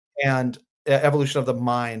and evolution of the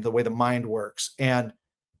mind, the way the mind works. And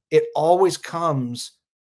it always comes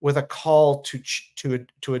with a call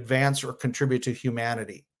to advance or contribute to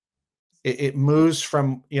humanity. It moves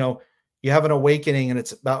from, you have an awakening and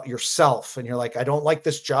it's about yourself. And you're like, I don't like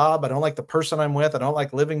this job. I don't like the person I'm with. I don't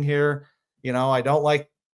like living here. I don't like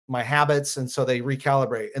my habits. And so they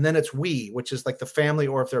recalibrate. And then it's we, which is like the family,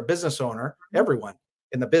 or if they're a business owner, everyone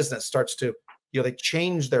in the business starts to, they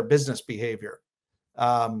change their business behavior.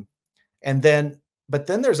 But then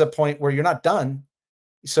there's a point where you're not done.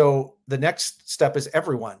 So the next step is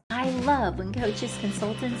everyone. I love when coaches,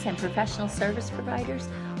 consultants, and professional service providers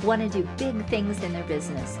want to do big things in their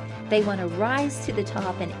business. They want to rise to the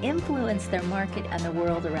top and influence their market and the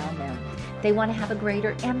world around them. They want to have a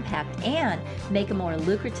greater impact and make a more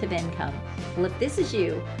lucrative income. Well, if this is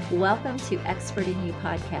you, welcome to Expert in You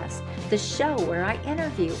podcast, the show where I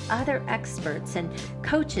interview other experts and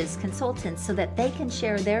coaches, consultants, so that they can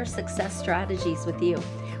share their success strategies with you.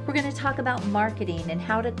 We're going to talk about marketing and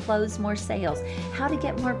how to close more sales, how to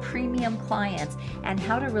get more premium clients, and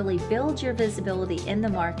how to really build your visibility in the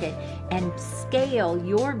market and scale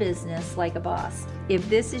your business like a boss. If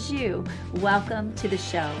this is you, welcome to the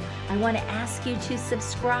show. I want to ask you to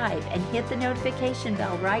subscribe and hit the notification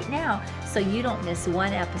bell right now so you don't miss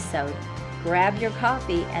one episode. Grab your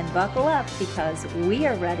coffee and buckle up, because we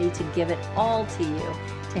are ready to give it all to you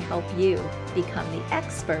to help you become the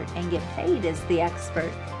expert and get paid as the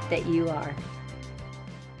expert that you are.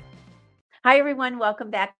 Hi, everyone. Welcome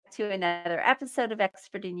back to another episode of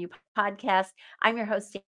Expert in You podcast. I'm your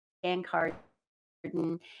host, Ann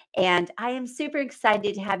Carden, and I am super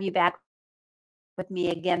excited to have you back with me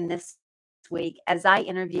again this week as I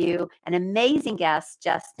interview an amazing guest,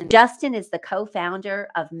 Justin. Justin is the co-founder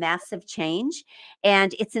of Massive Change,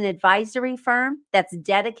 and it's an advisory firm that's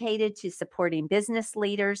dedicated to supporting business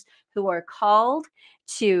leaders who are called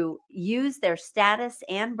to use their status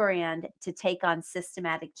and brand to take on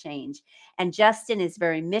systematic change. And Justin is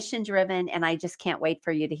very mission driven, and I just can't wait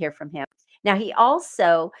for you to hear from him. Now, he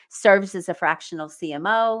also serves as a fractional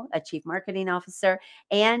CMO, a chief marketing officer,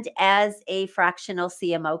 and as a fractional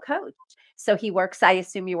CMO coach. So he works, I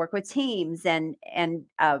assume you work with teams and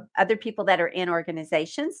other people that are in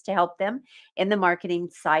organizations to help them in the marketing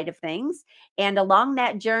side of things. And along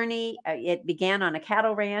that journey, it began on a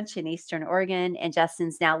cattle ranch in Eastern Oregon, and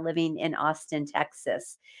Justin's now living in Austin,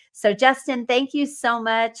 Texas. So Justin, thank you so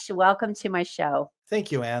much. Welcome to my show.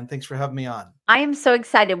 Thank you, Ann. Thanks for having me on. I am so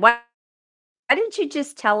excited. Why don't you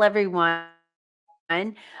just tell everyone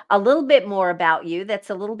a little bit more about you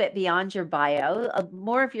that's a little bit beyond your bio,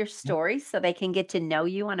 more of your story, so they can get to know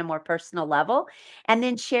you on a more personal level, and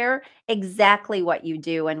then share exactly what you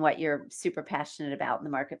do and what you're super passionate about in the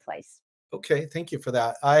marketplace. Okay, thank you for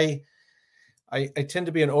that. I tend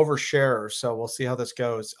to be an oversharer, so we'll see how this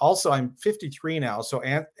goes. Also, I'm 53 now, so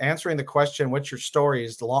answering the question, what's your story,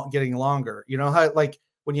 is getting longer. You know how, like,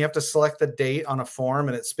 when you have to select the date on a form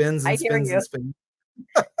and it spins and spins and spins.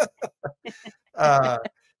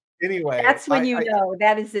 Anyway, that's when know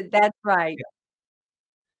that is it. That's right.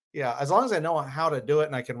 Yeah, as long as I know how to do it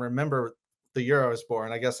and I can remember the year I was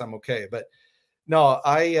born, I guess I'm okay. But no,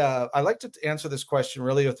 I like to answer this question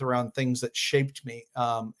really with around things that shaped me.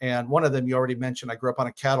 And one of them you already mentioned. I grew up on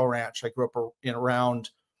a cattle ranch. I grew up around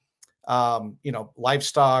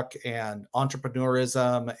livestock and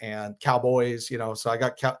entrepreneurism and cowboys. So I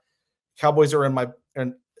got cowboys are in my,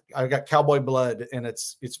 and I got cowboy blood, and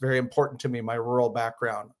it's very important to me, my rural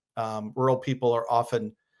background. Rural people are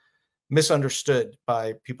often misunderstood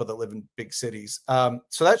by people that live in big cities.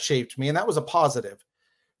 So that shaped me, and that was a positive.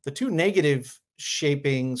 The two negative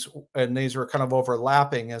shapings, and these were kind of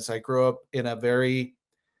overlapping, as I grew up in a very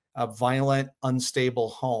violent, unstable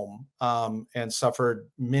home, and suffered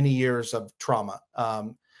many years of trauma.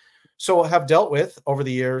 So I have dealt with over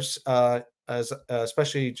the years,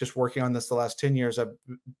 especially just working on this the last 10 years, I've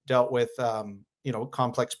dealt with,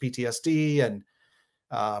 complex PTSD and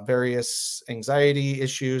various anxiety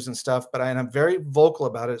issues and stuff. But I'm very vocal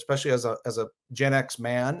about it, especially as a Gen X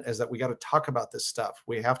man, is that we got to talk about this stuff.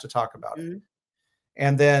 We have to talk about it.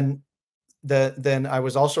 And then I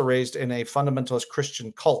was also raised in a fundamentalist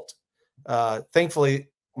Christian cult. Thankfully,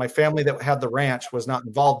 my family that had the ranch was not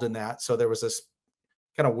involved in that. So there was this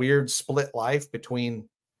kind of weird split life between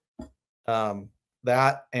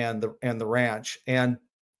that and the ranch. And,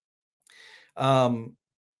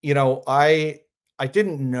 I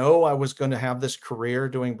didn't know I was going to have this career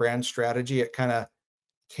doing brand strategy. It kind of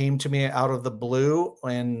came to me out of the blue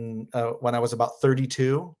when I was about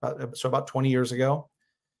 32, so about 20 years ago.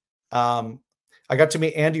 I got to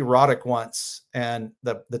meet Andy Roddick once, and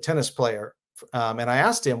the tennis player And I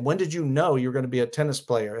asked him, when did you know you were going to be a tennis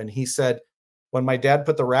player? And he said, when my dad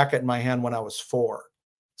put the racket in my hand when I was 4.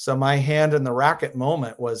 So my hand in the racket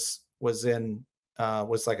moment was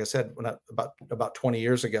like I said, about 20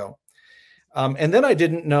 years ago. And then I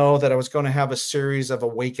didn't know that I was going to have a series of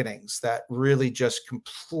awakenings that really just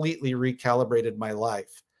completely recalibrated my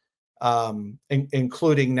life,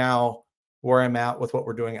 including now where I'm at with what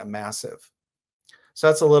we're doing at Massive. So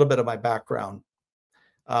that's a little bit of my background.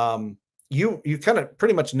 You kind of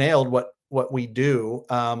pretty much nailed what we do.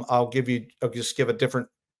 I'll just give a different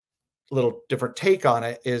take on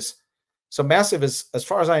it. So Massive is, as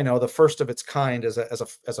far as I know, the first of its kind as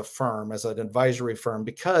a firm, as an advisory firm,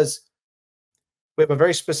 because we have a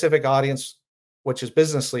very specific audience, which is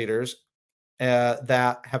business leaders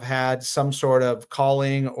that have had some sort of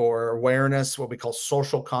calling or awareness, what we call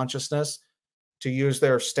social consciousness, to use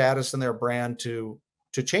their status and their brand to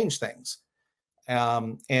change things.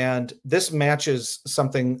 And this matches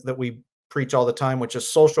something that we preach all the time, which is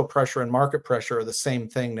social pressure and market pressure are the same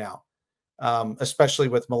thing now, especially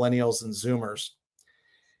with millennials and Zoomers.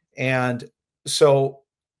 And so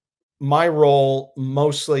my role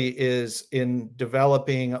mostly is in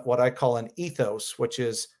developing what I call an ethos, which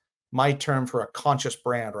is my term for a conscious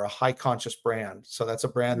brand or a high conscious brand. So that's a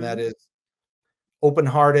brand that is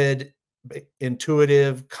open-hearted,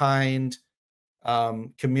 intuitive, kind,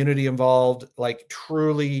 community involved, like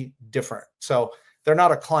truly different. So they're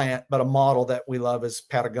not a client, but a model that we love is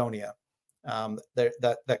Patagonia.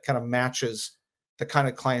 That kind of matches the kind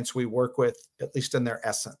of clients we work with, at least in their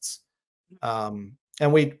essence.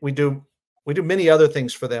 And we do many other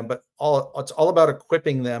things for them, but it's all about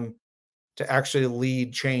equipping them to actually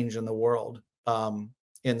lead change in the world.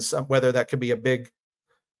 Whether that could be a big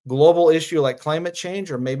global issue like climate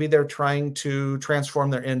change, or maybe they're trying to transform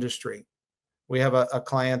their industry. We have a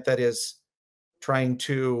client that is trying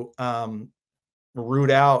to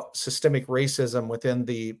root out systemic racism within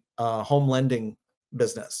the home lending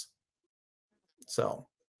business. So,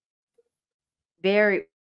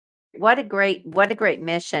 what a great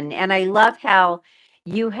mission. And I love how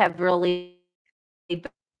you have really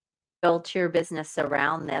built your business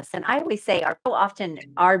around this. And I always say, so often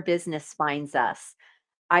our business finds us.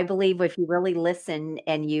 I believe if you really listen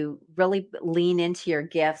and you really lean into your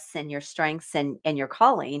gifts and your strengths and your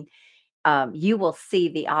calling, you will see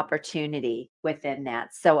the opportunity within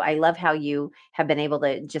that. So I love how you have been able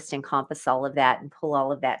to just encompass all of that and pull all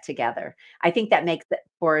of that together. I think that makes it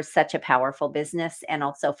for such a powerful business, and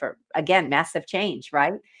also for, again, massive change,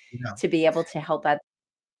 right? yeah. To be able to help others.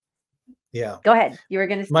 Yeah. Go ahead. You were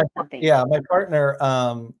going to say something. Yeah. My partner,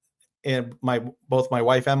 and both my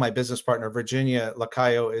wife and my business partner, Virginia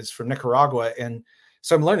Lacayo, is from Nicaragua. And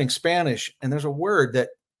so I'm learning Spanish, and there's a word that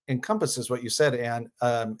encompasses what you said, and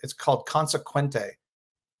it's called consequente.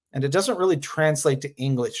 And it doesn't really translate to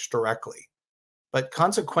English directly, but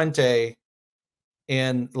consequente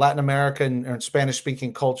in Latin American or Spanish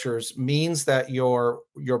speaking cultures means that your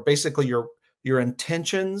basically your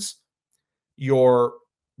intentions, your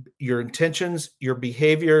your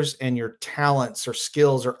behaviors, and your talents or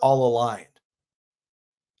skills are all aligned.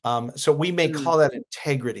 So we may call that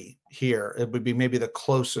integrity here. It would be maybe the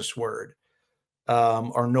closest word,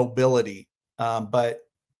 or nobility. But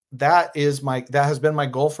that has been my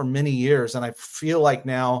goal for many years. And I feel like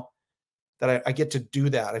now that I get to do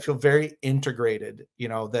that, I feel very integrated,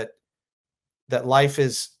 that life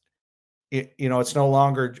is, it's no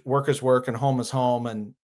longer work is work and home is home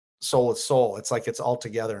and soul is soul. It's like it's all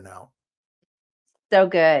together now. So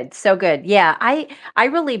good. So good. Yeah. I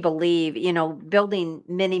really believe, building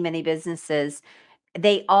many businesses,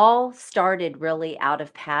 they all started really out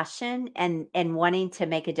of passion and wanting to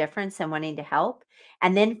make a difference and wanting to help.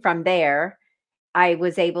 And then from there, I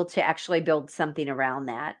was able to actually build something around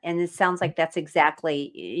that. And it sounds like that's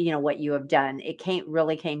exactly, what you have done. It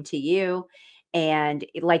came to you. And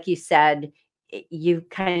like you said, you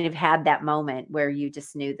kind of had that moment where you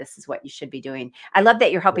just knew this is what you should be doing. I love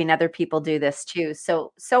that you're helping other people do this too.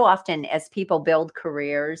 So often as people build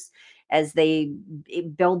careers, as they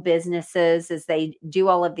build businesses, as they do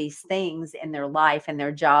all of these things in their life and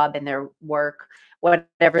their job and their work,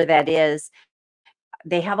 whatever that is,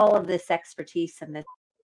 they have all of this expertise and this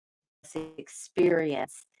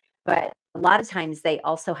experience, but a lot of times they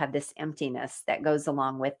also have this emptiness that goes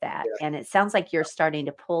along with that. Yeah. And it sounds like you're starting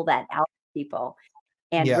to pull that out of people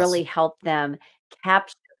and Yes. really help them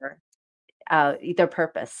capture their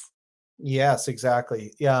purpose. Yes,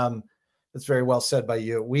 exactly. Yeah. That's very well said by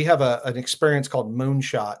you. We have an experience called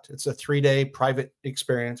Moonshot. It's a 3-day private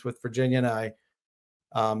experience with Virginia and I,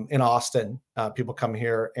 in Austin. People come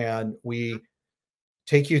here and we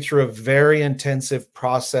take you through a very intensive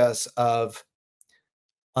process of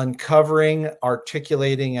uncovering,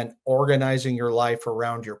 articulating, and organizing your life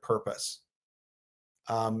around your purpose.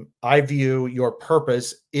 I view your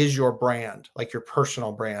purpose is your brand, like your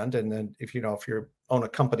personal brand. And then if you own a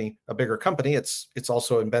company, a bigger company, it's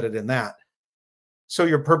also embedded in that. So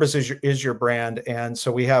your purpose is your brand. And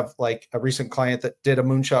so we have like a recent client that did a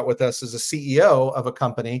moonshot with us as a CEO of a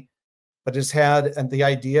company, but has had an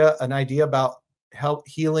idea about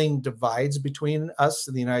healing divides between us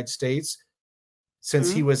in the United States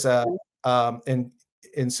since he was and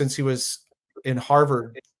since he was in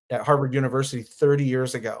Harvard, at Harvard University 30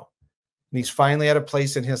 years ago. And he's finally at a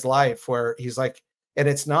place in his life where he's like, and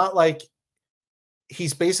it's not like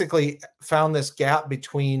he's basically found this gap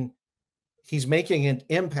between he's making an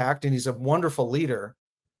impact and he's a wonderful leader,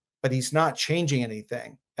 but he's not changing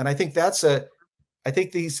anything. And I think I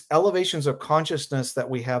think these elevations of consciousness that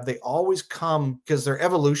we have, they always come because they're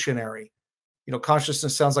evolutionary.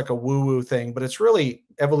 Consciousness sounds like a woo-woo thing, but it's really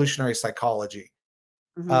evolutionary psychology.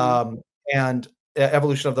 And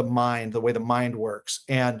evolution of the mind, the way the mind works.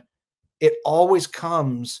 And it always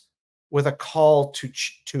comes with a call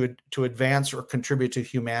to advance or contribute to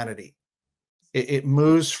humanity. It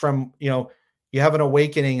moves from, you have an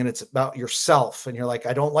awakening and it's about yourself. And you're like,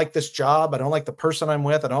 I don't like this job. I don't like the person I'm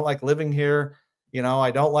with. I don't like living here.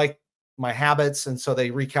 I don't like my habits. And so they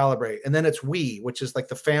recalibrate. And then it's we, which is like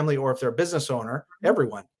the family, or if they're a business owner,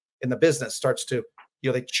 everyone in the business starts to,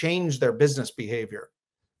 they change their business behavior.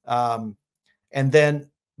 But then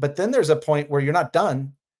there's a point where you're not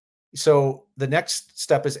done. So the next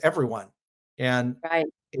step is everyone. And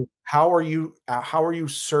how are you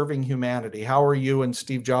serving humanity? How are you, in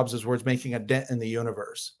Steve Jobs' words, making a dent in the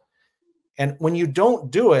universe? And when you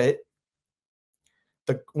don't do it,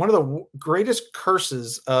 one of the greatest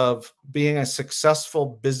curses of being a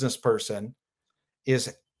successful business person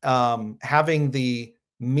is having the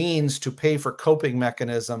means to pay for coping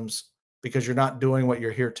mechanisms because you're not doing what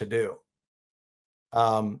you're here to do.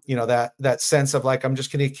 That sense of like, I'm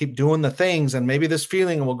just going to keep doing the things and maybe this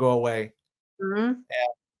feeling will go away. And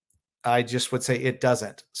I just would say it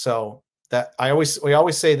doesn't. So that we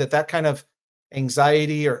always say that kind of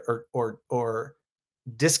anxiety or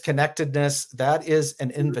disconnectedness, that is an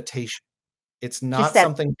invitation. It's not just that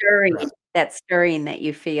something stirring that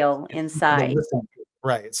you feel inside.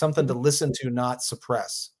 Right. It's something to listen to, not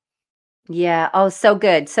suppress. Yeah. Oh, so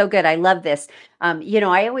good. So good. I love this.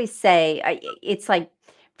 I always say it's like,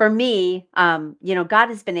 for me, God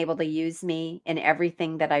has been able to use me in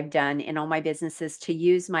everything that I've done in all my businesses, to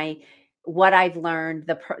use what I've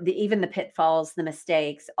learned, even the pitfalls, the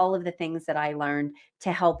mistakes, all of the things that I learned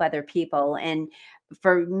to help other people. And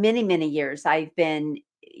for many, many years, I've been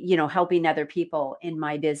helping other people in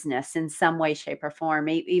my business in some way, shape, or form.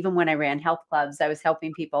 Even when I ran health clubs, I was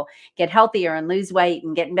helping people get healthier and lose weight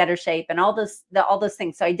and get in better shape and all those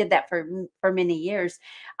things. So I did that for many years.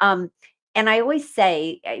 And I always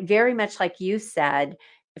say, very much like you said,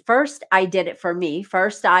 first I did it for me.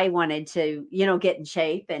 First I wanted to, get in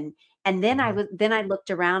shape, and then I looked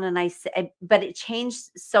around and I said, but it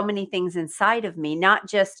changed so many things inside of me, not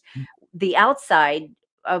just the outside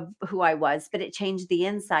of who I was, but it changed the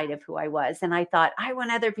inside of who I was. And I thought, I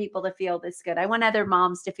want other people to feel this good. I want other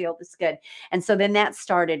moms to feel this good. And so then that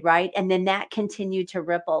started, right? And then that continued to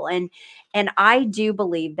ripple. And I do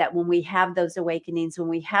believe that when we have those awakenings, when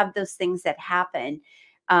we have those things that happen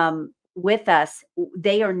with us,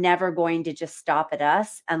 they are never going to just stop at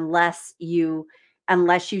us unless you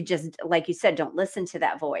just, like you said, don't listen to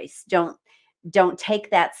that voice. Don't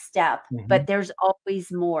take that step. But there's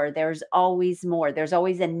always more. There's always more. There's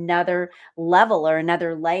always another level or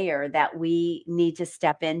another layer that we need to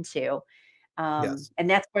step into. And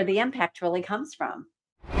that's where the impact really comes from.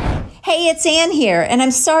 Hey, it's Ann here, and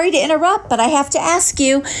I'm sorry to interrupt, but I have to ask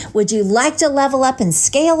you, would you like to level up and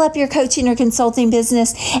scale up your coaching or consulting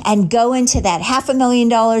business and go into that $500,000,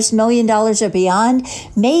 $1 million or beyond,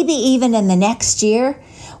 maybe even in the next year?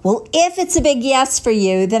 Well, if it's a big yes for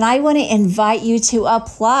you, then I want to invite you to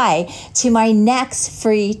apply to my next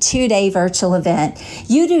free 2-day virtual event.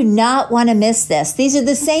 You do not want to miss this. These are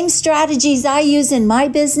the same strategies I use in my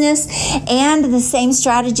business and the same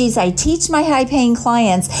strategies I teach my high-paying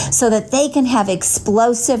clients so that they can have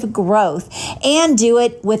explosive growth and do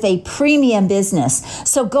it with a premium business.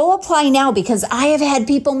 So go apply now, because I have had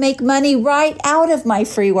people make money right out of my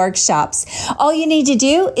free workshops. All you need to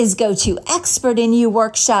do is go to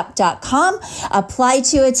expertinyouworkshop.com, apply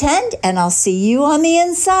to attend, and I'll see you on the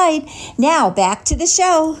inside. Now back to the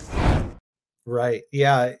show. Right.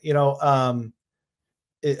 Yeah.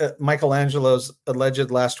 Michelangelo's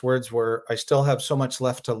alleged last words were, "I still have so much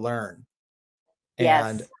left to learn."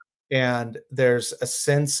 Yes. And there's a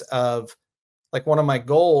sense of like one of my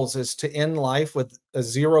goals is to end life with a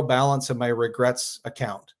zero balance in my regrets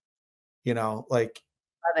account, like,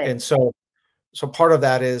 Love it. and so part of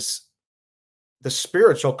that is the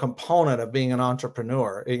spiritual component of being an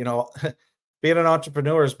entrepreneur. Being an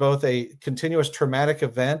entrepreneur is both a continuous traumatic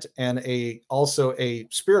event and also a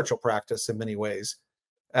spiritual practice in many ways.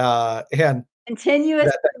 And Continuous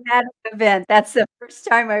that, traumatic event. That's the first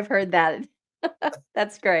time I've heard that.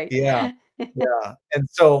 That's great. yeah, yeah. And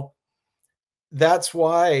so that's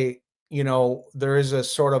why, there is a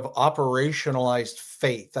sort of operationalized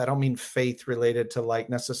faith. I don't mean faith related to like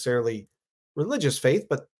necessarily religious faith,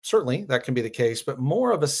 but certainly that can be the case, but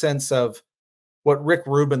more of a sense of what Rick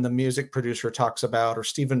Rubin, the music producer, talks about, or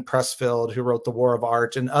Stephen Pressfield, who wrote The War of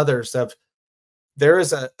Art, and others there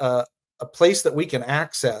is a place that we can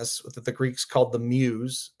access that the Greeks called the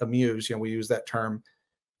muse, a muse, we use that term.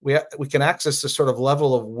 We can access this sort of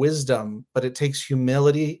level of wisdom, but it takes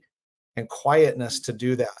humility and quietness to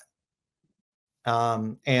do that.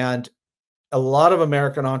 And a lot of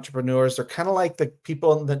American entrepreneurs are kind of like the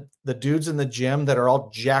people, the dudes in the gym that are all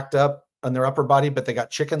jacked up on their upper body, but they got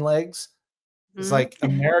chicken legs. It's like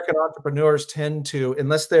American entrepreneurs tend to,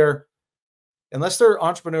 unless they're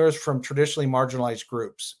entrepreneurs from traditionally marginalized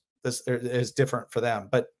groups, this is different for them.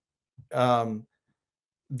 But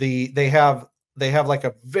they have like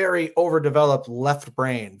a very overdeveloped left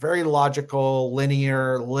brain, very logical,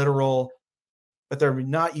 linear, literal, but they're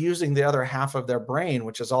not using the other half of their brain,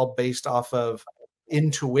 which is all based off of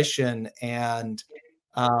intuition and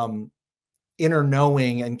inner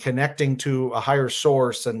knowing and connecting to a higher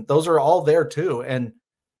source. And those are all there too. And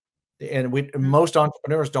most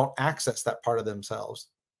entrepreneurs don't access that part of themselves.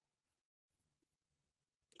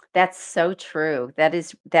 That's so true. That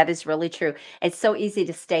is really true. It's so easy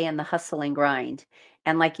to stay in the hustle and grind.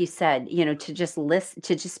 And like you said, to just listen,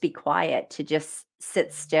 to just be quiet, to just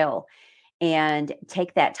sit still and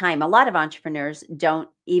take that time. A lot of entrepreneurs don't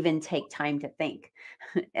even take time to think.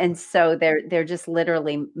 And so they're just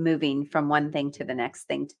literally moving from one thing to the next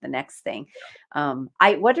thing to the next thing.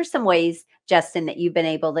 What are some ways, Justin, that you've been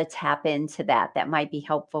able to tap into that might be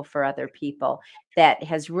helpful for other people, that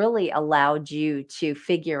has really allowed you to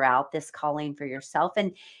figure out this calling for yourself,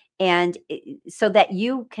 so that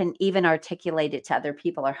you can even articulate it to other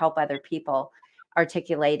people or help other people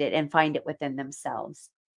articulate it and find it within themselves?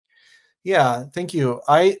 Yeah, thank you.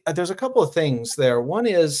 There's a couple of things there. One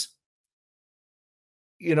is,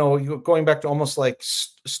 you going back to almost like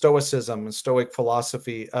stoicism and stoic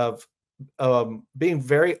philosophy of being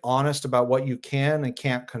very honest about what you can and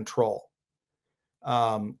can't control.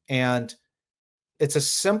 And it's a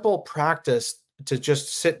simple practice to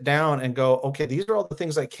just sit down and go, okay, these are all the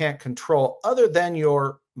things I can't control other than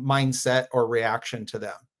your mindset or reaction to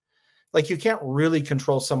them. Like you can't really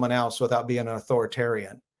control someone else without being an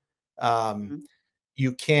authoritarian. Mhm.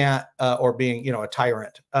 You can't, or being, a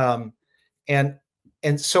tyrant.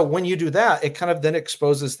 And so when you do that, it kind of then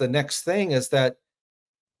exposes the next thing is that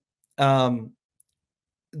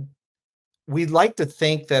we'd like to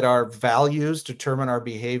think that our values determine our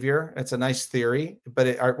behavior. It's a nice theory,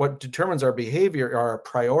 but what determines our behavior are our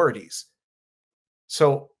priorities.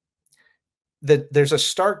 So there's a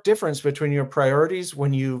stark difference between your priorities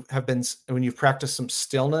when you've practiced some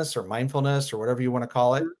stillness or mindfulness or whatever you want to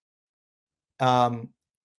call it.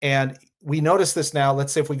 And we notice this now.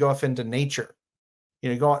 Let's say if we go off into nature,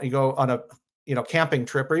 you go on a camping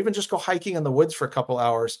trip, or even just go hiking in the woods for a couple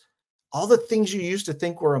hours. All the things you used to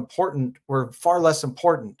think were important were far less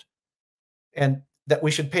important, and that we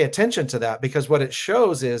should pay attention to that, because what it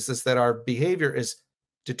shows is that our behavior is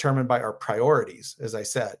determined by our priorities, as I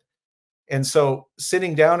said. And so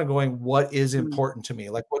sitting down and going, what is important to me?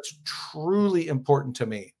 Like what's truly important to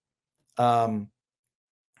me? And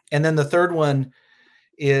then the third one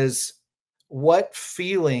is, what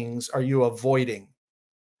feelings are you avoiding?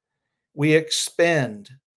 We expend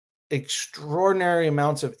extraordinary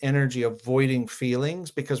amounts of energy avoiding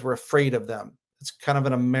feelings because we're afraid of them. It's kind of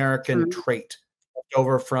an American trait left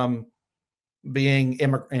over from being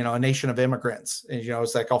a nation of immigrants. And,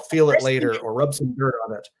 it's like, I'll feel it later or rub some dirt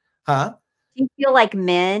on it. Huh? Do you feel like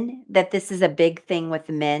men, that this is a big thing with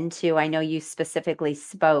men too? I know you specifically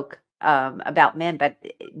spoke about men, but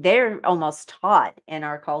they're almost taught in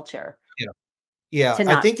our culture Yeah. to I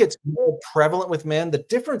not. think it's more prevalent with men. The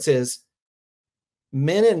difference is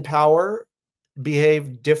men in power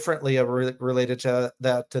behave differently related to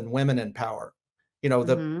that than women in power.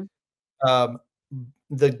 Mhm.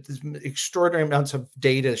 The extraordinary amounts of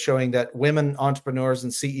data showing that women entrepreneurs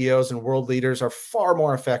and CEOs and world leaders are far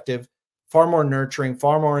more effective, far more nurturing,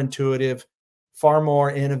 far more intuitive, far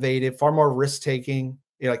more innovative, far more risk taking,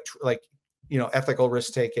 ethical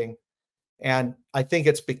risk taking. And I think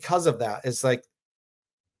it's because of that. It's like,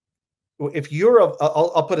 if you're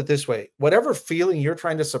I'll put it this way, whatever feeling you're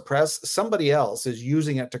trying to suppress, somebody else is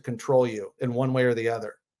using it to control you in one way or the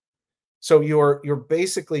other. So you're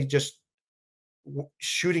basically just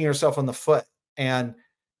shooting yourself in the foot. And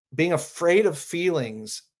being afraid of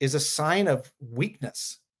feelings is a sign of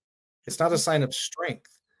weakness. It's not a sign of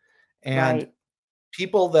strength. And Right.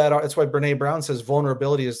 people that are, that's why Brene Brown says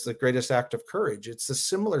vulnerability is the greatest act of courage. It's a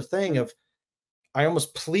similar thing of, I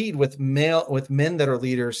almost plead with men that are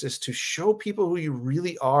leaders, is to show people who you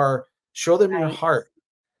really are, show them your Right. heart.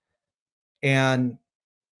 And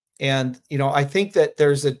I think that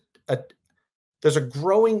there's a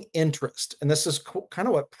growing interest, and this is kind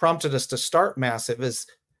of what prompted us to start Massive. Is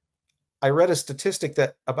I read a statistic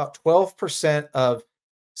that about 12% of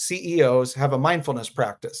CEOs have a mindfulness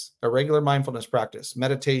practice, a regular mindfulness practice,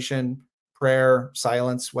 meditation, prayer,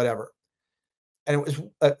 silence, whatever. And it was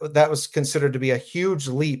that was considered to be a huge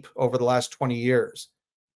leap over the last 20 years.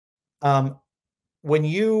 When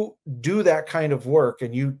you do that kind of work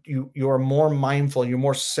and you are more mindful, you're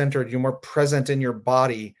more centered, you're more present in your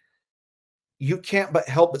body, you can't but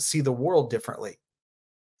help but see the world differently.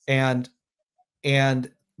 And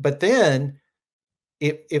but then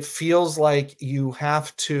it feels like you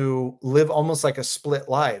have to live almost like a split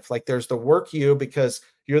life. Like there's the work you, because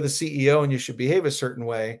you're the CEO and you should behave a certain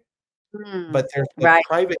way, but there's the Right.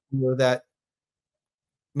 private you that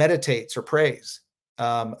meditates or prays.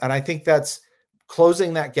 And I think that's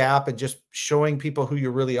closing that gap and just showing people who you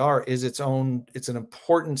really are is it's an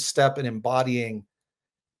important step in embodying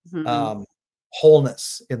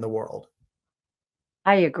wholeness in the world.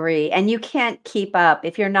 I agree. And you can't keep up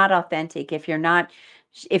if you're not authentic, if you're not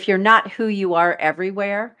who you are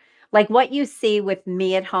everywhere. Like what you see with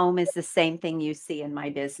me at home is the same thing you see in my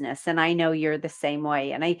business. And I know you're the same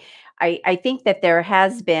way. And I think that there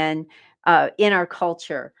has been in our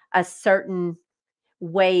culture a certain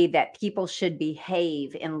way that people should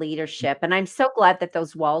behave in leadership. And I'm so glad that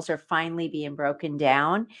those walls are finally being broken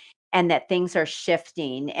down and that things are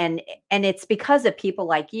shifting. And it's because of people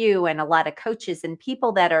like you and a lot of coaches and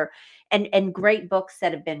people that are and great books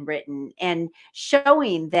that have been written and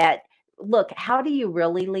showing that, look, how do you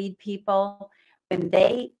really lead people when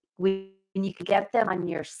you can get them on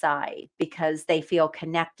your side because they feel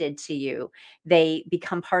connected to you, they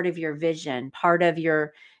become part of your vision, part of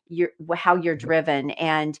your how you're driven,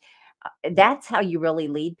 and that's how you really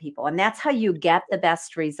lead people, and that's how you get the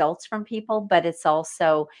best results from people, but it's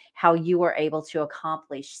also how you are able to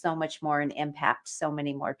accomplish so much more and impact so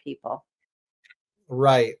many more people.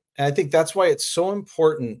 Right. And I think that's why it's so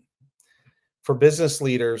important for business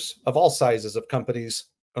leaders of all sizes of companies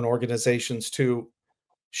and organizations to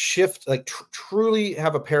shift, like truly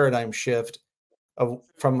have a paradigm shift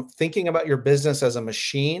from thinking about your business as a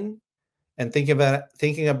machine and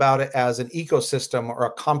thinking about it as an ecosystem or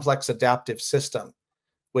a complex adaptive system,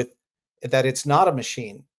 with that it's not a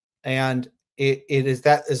machine. And it is,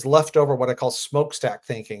 that is left over, what I call smokestack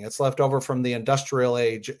thinking. It's left over from the industrial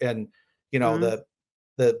age and Mhm.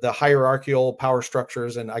 the hierarchical power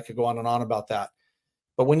structures, and I could go on and on about that.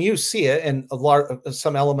 But when you see it, and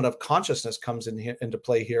some element of consciousness comes into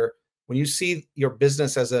play here, when you see your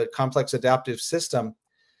business as a complex adaptive system,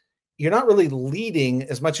 you're not really leading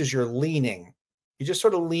as much as you're leaning. You just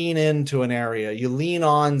sort of lean into an area, you lean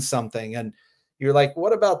on something, and you're like,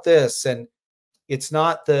 what about this? And it's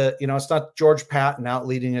not it's not George Patton out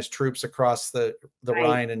leading his troops across the Right.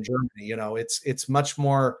 Rhine in Germany. It's much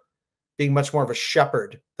more, being much more of a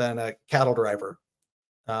shepherd than a cattle driver.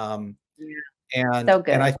 Um, Yeah. and So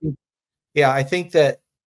good. I think, yeah, I think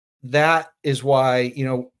that is why,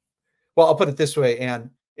 well, I'll put it this way, Anne,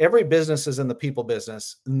 every business is in the people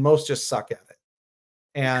business. Most just suck at it.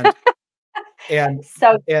 And and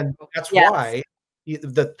So and true. that's Yes. why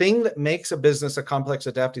the thing that makes a business a complex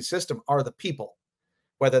adaptive system are the people,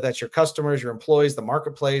 whether that's your customers, your employees, the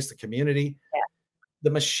marketplace, the community. Yeah.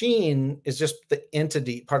 The machine is just the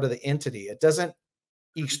entity, part of the entity. It doesn't,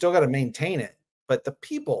 you still got to maintain it, but the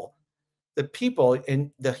people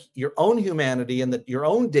in your own humanity and your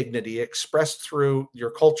own dignity expressed through your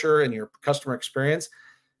culture and your customer experience,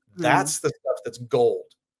 Mhm. that's the stuff that's gold.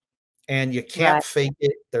 And you can't Right. fake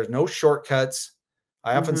it. There's no shortcuts.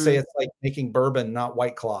 I often say Mhm. it's like making bourbon, not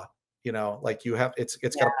White Claw. Like you have, it's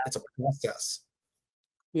got a, it's a process.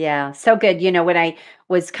 Yeah, so good.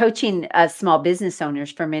 was coaching small business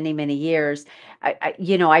owners for many, many years,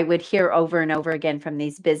 I would hear over and over again from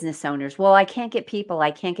these business owners, well, I can't get people,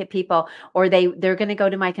 or they're going to go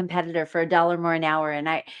to my competitor for $1 more an hour. And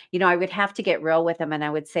I would have to get real with them. And I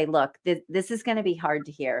would say, look, this is going to be hard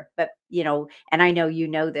to hear, but, and I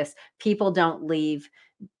know, this, people don't leave,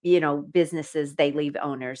 businesses, they leave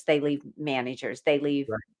owners, they leave managers, they leave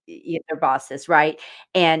Right. their bosses, right?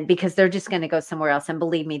 And because they're just going to go somewhere else. And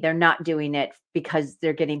believe me, they're not doing it because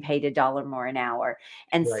they're getting paid $1 more an hour.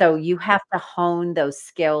 And Right. so you have to hone those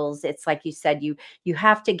skills. It's like you said, you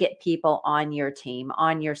have to get people on your team,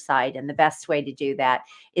 on your side. And the best way to do that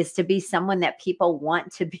is to be someone that people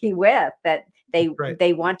want to be with, that Right.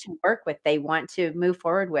 they want to work with, they want to move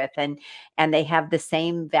forward with, and they have the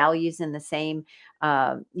same values and the same,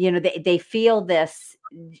 they feel this,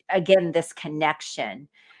 again, this connection.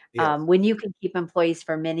 Yes. When you can keep employees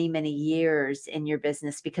for many, many years in your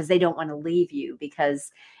business because they don't want to leave you,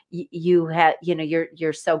 because you have,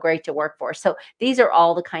 you're so great to work for. So these are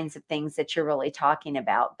all the kinds of things that you're really talking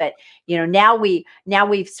about. But, now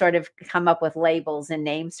we've sort of come up with labels and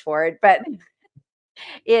names for it, but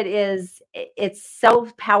it's so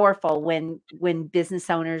powerful when business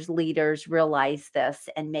owners, leaders realize this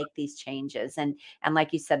and make these changes. And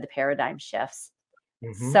like you said, the paradigm shifts.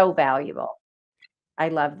 Mm-hmm. So valuable. I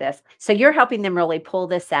love this. So you're helping them really pull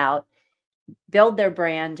this out, build their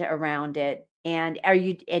brand around it. And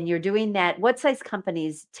you're doing that. What size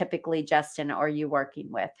companies typically, Justin, are you working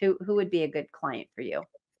with? Who would be a good client for you?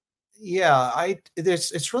 Yeah,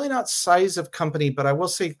 it's really not size of company, but I will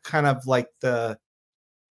say kind of like the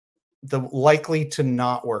likely to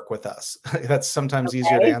not work with us. That's sometimes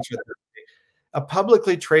easier to Okay. answer. A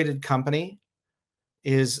publicly traded company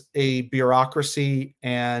is a bureaucracy,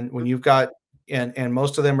 and when you've got and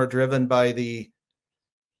most of them are driven by the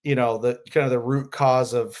the kind of the root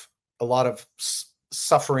cause of a lot of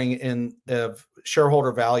suffering of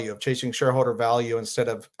shareholder value, of chasing shareholder value instead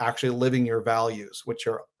of actually living your values, which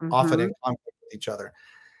are often in conflict with each other.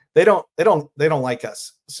 They don't like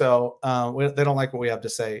us, so they don't like what we have to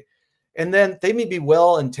say. And then they may be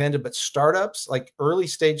well intended, but startups, like early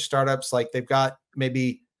stage startups, like they've got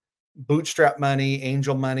maybe bootstrap money,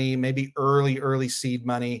 angel money, maybe early seed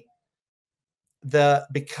money.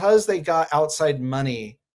 Because they got outside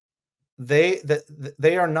money, they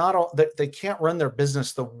are not, they can't run their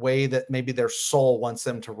business the way that maybe their soul wants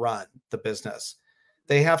them to run the business.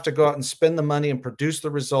 They have to go out and spend the money and produce the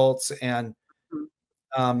results. And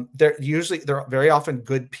they're very often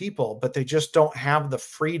good people, but they just don't have the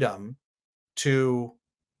freedom to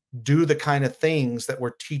do the kind of things that we're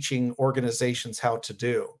teaching organizations how to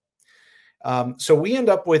do. So we end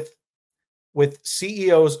up with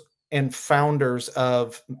CEOs and founders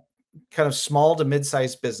of kind of small to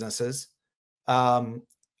mid-sized businesses. And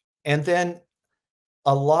then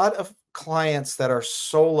a lot of clients that are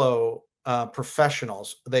solo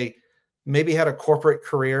professionals. They maybe had a corporate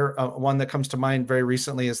career. One that comes to mind very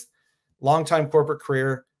recently is longtime corporate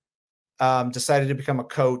career, decided to become a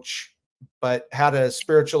coach, but had a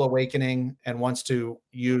spiritual awakening and she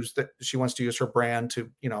wants to use her brand to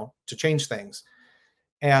change things.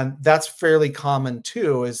 And that's fairly common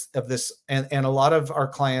too, and a lot of our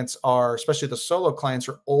clients are, especially the solo clients,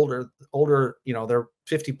 are older, they're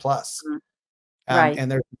 50 plus. Right.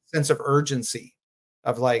 And there's a sense of urgency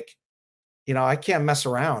of like, I can't mess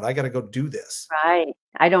around. I got to go do this. Right.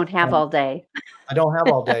 I don't have all day. I don't have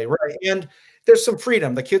all day. Right. And there's some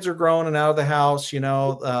freedom. The kids are grown and out of the house,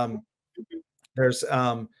 there's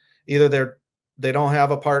either they don't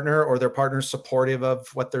have a partner or their partner's supportive of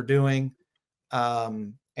what they're doing.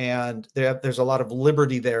 And there's a lot of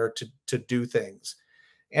liberty there to do things.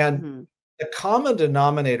 And the common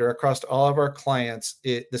denominator across all of our clients,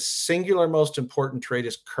 the singular most important trait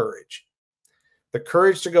is courage. The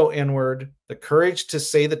courage to go inward, the courage to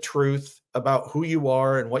say the truth about who you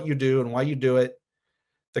are and what you do and why you do it,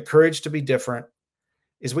 the courage to be different.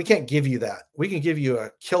 Is we can't give you that. We can give you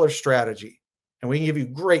a killer strategy, and we can give you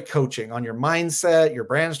great coaching on your mindset, your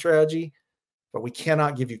brand strategy, but we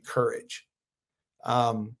cannot give you courage.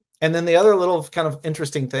 And then the other little kind of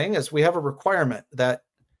interesting thing is we have a requirement that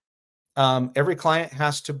every client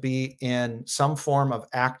has to be in some form of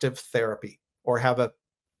active therapy or have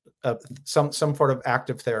some sort of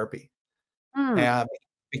active therapy. And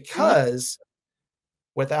because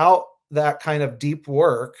without that kind of deep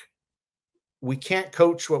work, we can't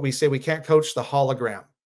coach we can't coach the hologram.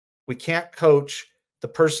 We can't coach the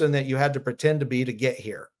person that you had to pretend to be to get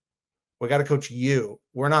here. We got to coach you.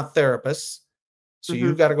 We're not therapists. So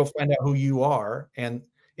you've got to go find out who you are. And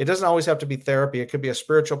it doesn't always have to be therapy. It could be a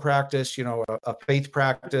spiritual practice, a faith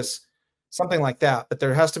practice, something like that. But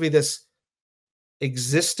there has to be this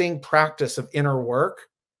existing practice of inner work,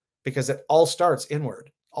 because it all starts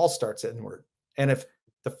inward, And if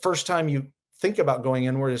the first time you think about going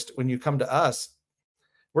inward is when you come to us,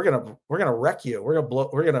 we're going to wreck you. We're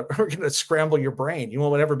going to scramble your brain. You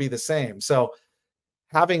won't ever be the same. So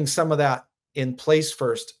having some of that in place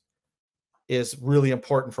first is really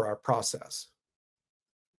important for our process.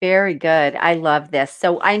 Very good. I love this.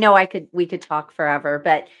 So I know we could talk forever,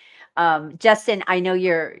 but Justin, I know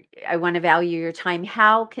I want to value your time.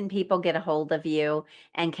 How can people get a hold of you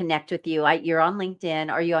and connect with you? You're on LinkedIn.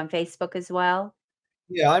 Are you on Facebook as well?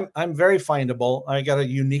 Yeah, I'm very findable. I got a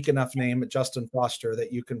unique enough name, Justin Foster,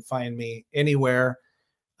 that you can find me anywhere.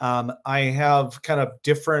 I have kind of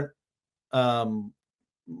different, I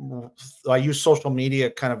use social media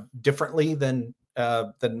kind of differently than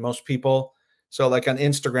most people. So like on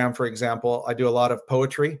Instagram, for example, I do a lot of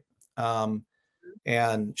poetry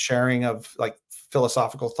and sharing of like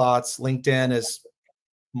philosophical thoughts. LinkedIn is,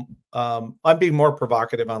 I'm being more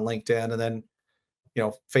provocative on LinkedIn, and then,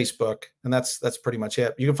 Facebook, and that's pretty much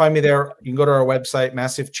it. You can find me there. You can go to our website,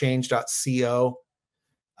 massivechange.co.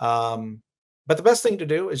 But the best thing to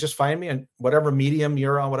do is just find me on whatever medium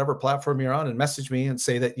you're on, whatever platform you're on, and message me and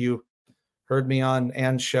say that you heard me on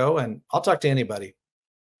Anne's show, and I'll talk to anybody.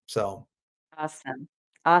 So awesome.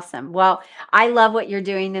 Awesome. Well, I love what you're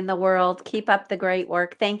doing in the world. Keep up the great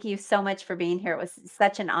work. Thank you so much for being here. It was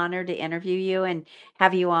such an honor to interview you and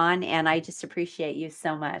have you on, and I just appreciate you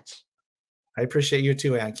so much. I appreciate you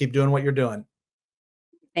too, Anne. Keep doing what you're doing.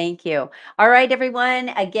 Thank you. All right, everyone.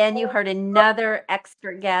 Again, you heard another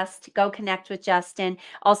expert guest. Go connect with Justin.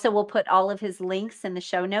 Also, we'll put all of his links in the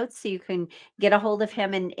show notes so you can get a hold of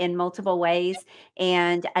him in multiple ways.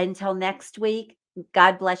 And until next week,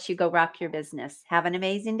 God bless you. Go rock your business. Have an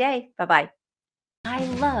amazing day. Bye-bye. I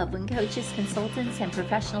love when coaches, consultants, and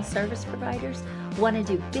professional service providers want to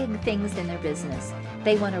do big things in their business.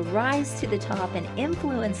 They want to rise to the top and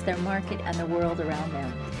influence their market and the world around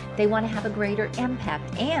them. They want to have a greater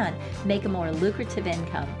impact and make a more lucrative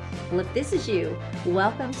income. Well, if this is you,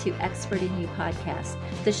 welcome to Expert in You podcast,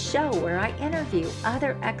 the show where I interview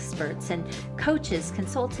other experts and coaches,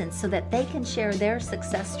 consultants, so that they can share their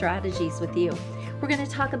success strategies with you. We're going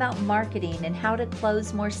to talk about marketing and how to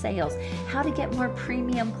close more sales, how to get more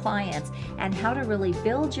premium clients, and how to really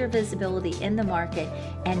build your visibility in the market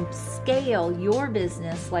and scale your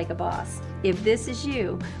business like a boss. If this is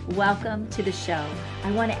you, welcome to the show.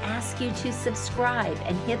 I want to ask you to subscribe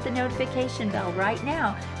and hit the notification bell right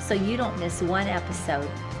now so you don't miss one episode.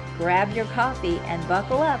 Grab your coffee and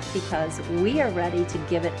buckle up, because we are ready to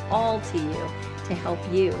give it all to you to help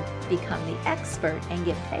you become the expert and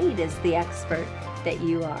get paid as the expert that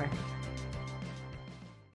you are.